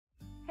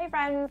Hey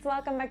friends,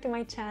 welcome back to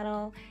my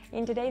channel.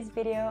 In today's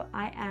video,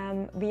 I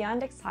am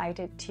beyond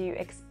excited to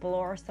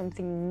explore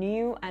something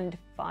new and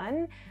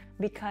fun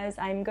because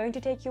I'm going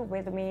to take you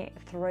with me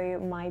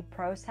through my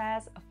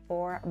process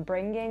for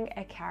bringing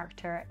a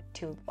character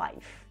to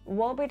life.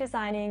 We'll be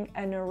designing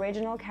an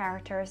original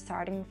character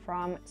starting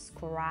from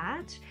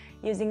scratch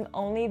using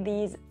only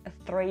these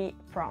 3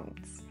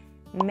 prompts: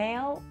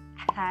 male,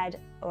 head,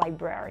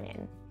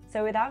 librarian.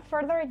 So without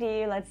further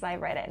ado, let's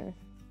dive right in.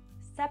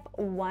 Step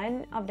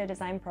 1 of the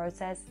design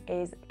process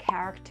is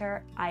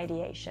character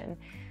ideation.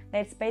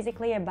 That's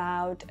basically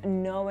about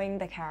knowing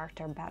the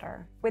character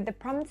better. With the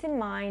prompts in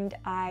mind,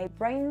 I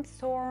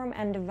brainstorm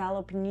and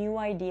develop new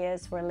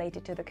ideas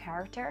related to the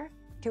character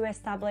to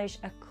establish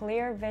a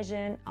clear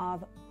vision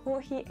of who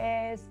he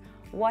is,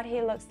 what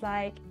he looks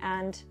like,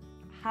 and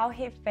how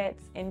he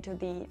fits into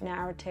the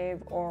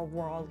narrative or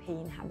world he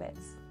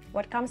inhabits.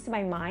 What comes to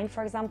my mind,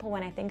 for example,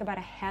 when I think about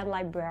a head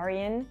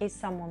librarian, is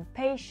someone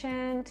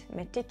patient,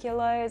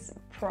 meticulous,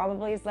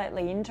 probably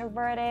slightly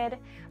introverted,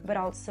 but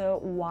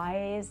also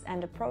wise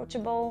and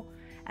approachable,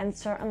 and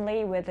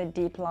certainly with a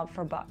deep love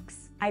for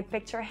books. I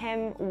picture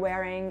him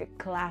wearing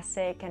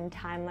classic and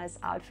timeless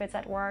outfits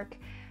at work,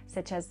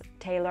 such as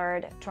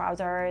tailored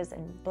trousers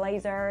and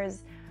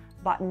blazers,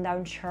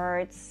 button-down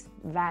shirts,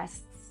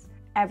 vests,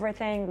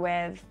 everything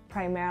with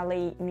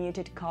primarily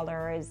muted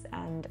colors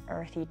and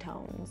earthy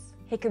tones.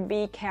 He could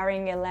be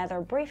carrying a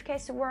leather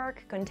briefcase to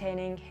work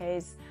containing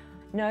his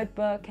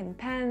notebook and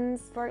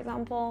pens, for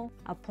example,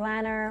 a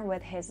planner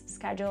with his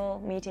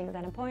schedule, meetings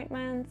and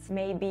appointments,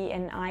 maybe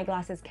an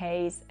eyeglasses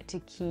case to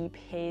keep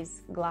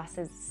his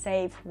glasses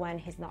safe when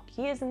he's not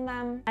using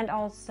them, and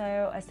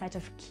also a set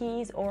of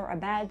keys or a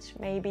badge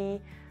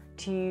maybe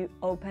to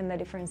open the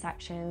different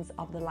sections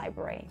of the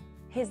library.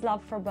 His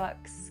love for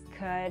books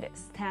could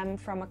stem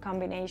from a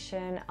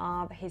combination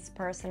of his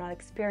personal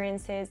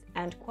experiences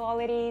and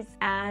qualities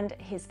and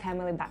his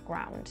family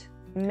background.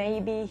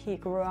 Maybe he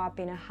grew up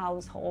in a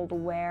household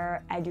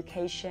where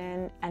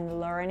education and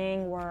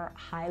learning were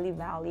highly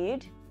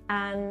valued,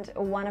 and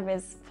one of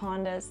his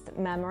fondest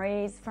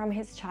memories from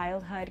his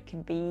childhood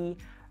could be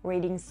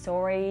reading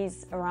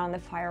stories around the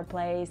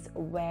fireplace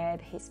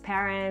with his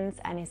parents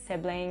and his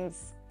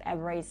siblings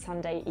every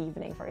Sunday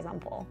evening, for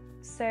example.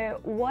 So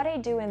what I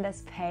do in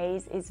this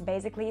phase is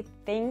basically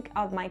think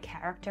of my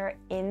character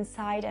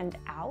inside and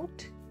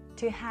out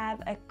to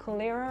have a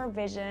clearer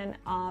vision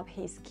of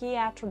his key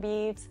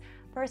attributes,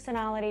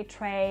 personality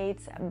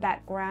traits,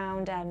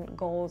 background, and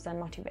goals and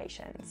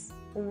motivations.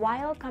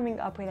 While coming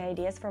up with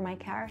ideas for my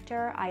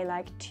character, I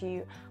like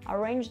to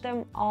arrange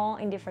them all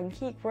in different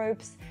key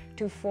groups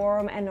to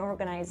form an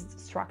organized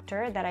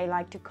structure that I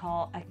like to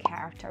call a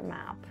character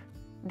map.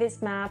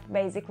 This map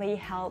basically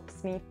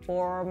helps me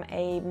form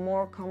a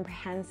more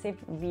comprehensive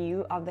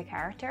view of the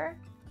character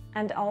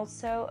and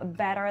also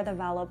better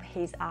develop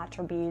his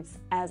attributes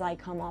as I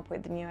come up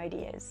with new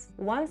ideas.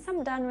 Once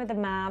I'm done with the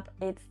map,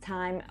 it's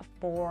time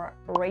for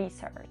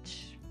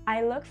research.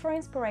 I look for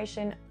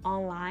inspiration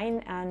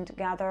online and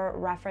gather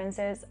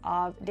references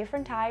of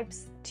different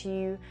types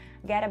to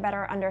get a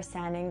better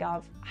understanding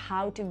of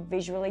how to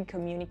visually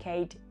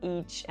communicate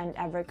each and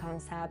every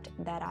concept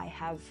that I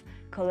have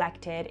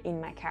collected in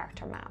my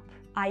character map.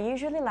 I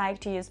usually like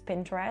to use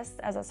Pinterest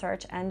as a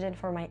search engine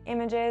for my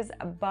images,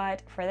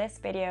 but for this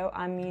video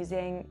I'm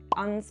using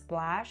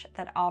Unsplash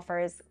that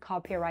offers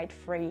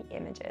copyright-free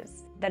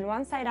images. Then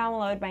once I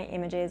download my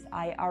images,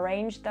 I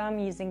arrange them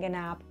using an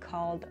app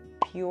called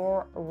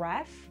Pure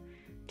Ref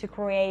to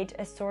create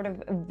a sort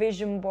of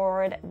vision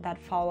board that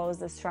follows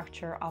the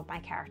structure of my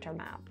character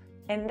map.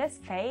 In this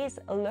phase,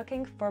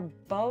 looking for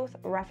both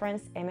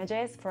reference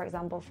images, for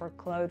example for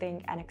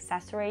clothing and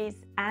accessories,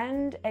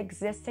 and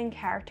existing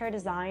character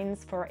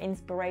designs for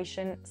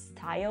inspiration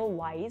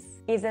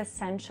style-wise is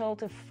essential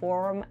to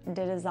form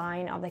the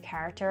design of the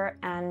character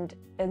and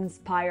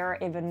inspire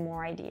even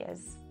more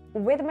ideas.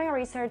 With my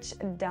research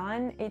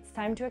done, it's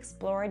time to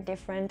explore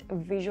different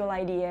visual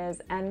ideas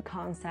and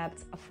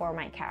concepts for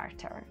my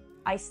character.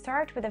 I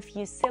start with a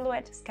few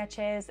silhouette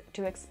sketches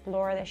to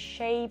explore the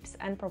shapes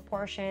and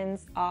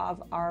proportions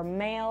of our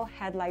male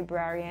head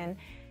librarian,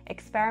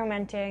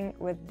 experimenting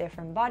with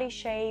different body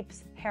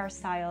shapes,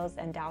 hairstyles,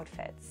 and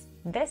outfits.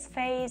 This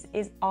phase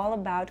is all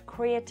about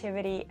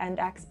creativity and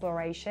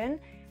exploration,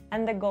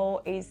 and the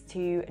goal is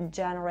to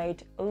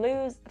generate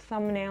loose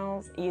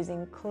thumbnails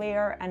using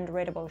clear and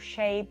readable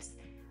shapes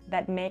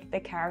that make the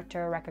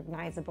character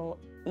recognizable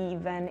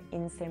even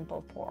in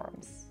simple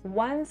forms.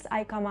 Once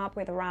I come up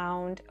with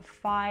around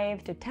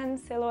 5 to 10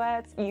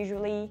 silhouettes,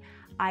 usually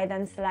I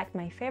then select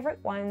my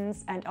favorite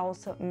ones and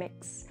also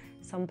mix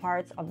some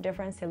parts of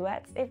different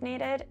silhouettes if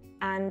needed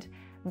and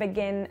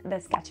begin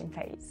the sketching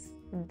phase.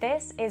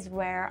 This is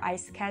where I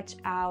sketch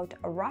out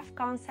rough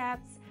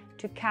concepts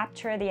to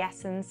capture the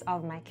essence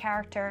of my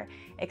character,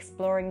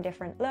 exploring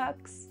different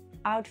looks,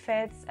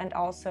 outfits, and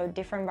also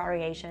different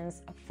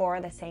variations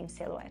for the same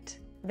silhouette.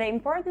 The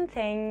important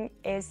thing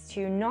is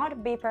to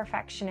not be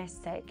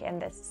perfectionistic in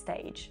this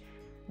stage,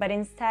 but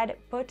instead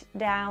put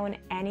down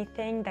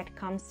anything that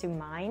comes to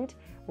mind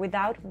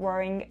without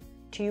worrying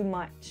too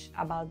much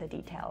about the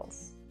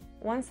details.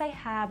 Once I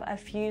have a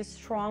few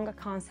strong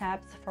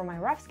concepts for my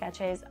rough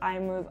sketches, I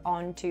move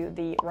on to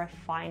the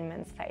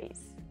refinements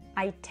phase.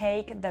 I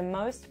take the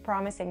most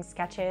promising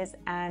sketches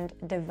and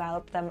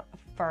develop them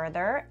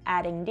further,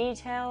 adding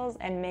details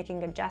and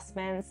making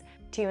adjustments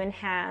to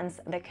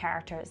enhance the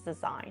character's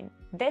design.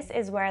 This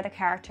is where the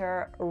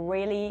character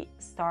really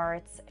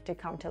starts to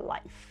come to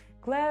life.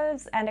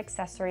 Clothes and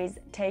accessories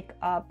take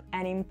up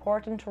an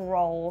important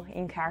role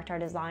in character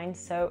design,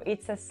 so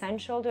it's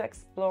essential to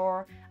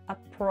explore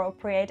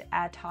appropriate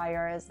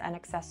attires and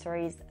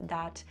accessories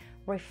that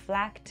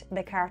reflect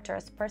the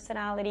character's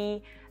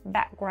personality,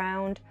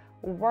 background,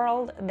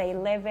 world they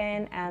live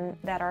in, and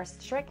that are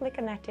strictly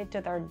connected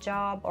to their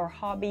job or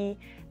hobby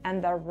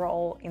and their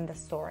role in the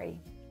story.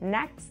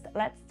 Next,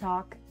 let's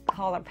talk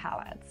color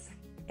palettes.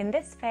 In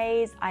this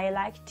phase, I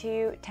like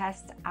to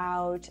test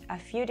out a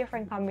few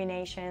different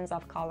combinations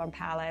of color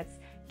palettes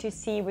to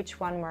see which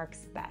one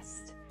works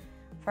best.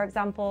 For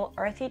example,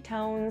 earthy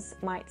tones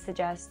might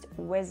suggest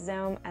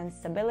wisdom and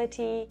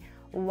stability,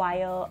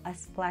 while a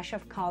splash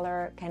of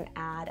color can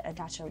add a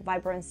touch of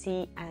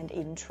vibrancy and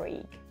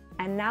intrigue.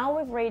 And now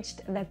we've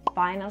reached the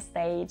final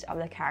stage of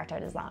the character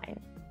design.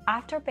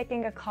 After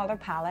picking a color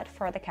palette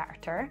for the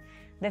character,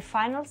 the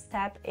final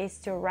step is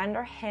to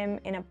render him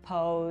in a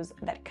pose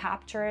that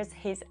captures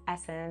his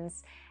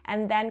essence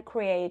and then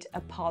create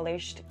a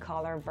polished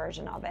color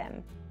version of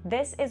him.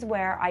 This is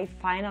where I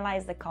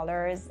finalize the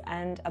colors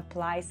and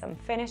apply some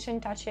finishing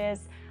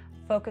touches,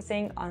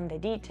 focusing on the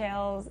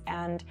details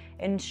and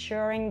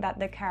ensuring that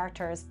the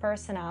character's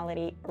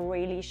personality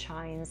really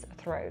shines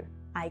through.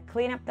 I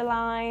clean up the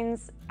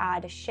lines,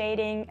 add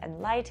shading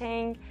and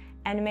lighting,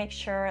 and make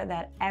sure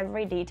that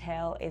every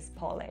detail is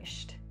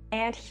polished.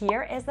 And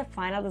here is the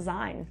final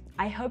design.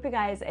 I hope you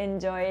guys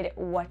enjoyed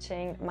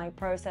watching my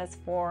process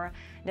for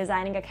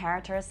designing a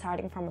character,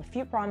 starting from a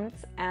few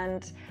prompts,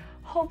 and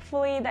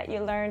hopefully that you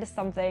learned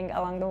something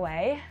along the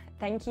way.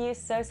 Thank you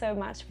so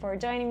much for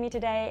joining me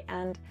today,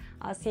 and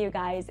I'll see you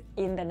guys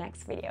in the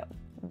next video.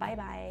 Bye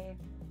bye.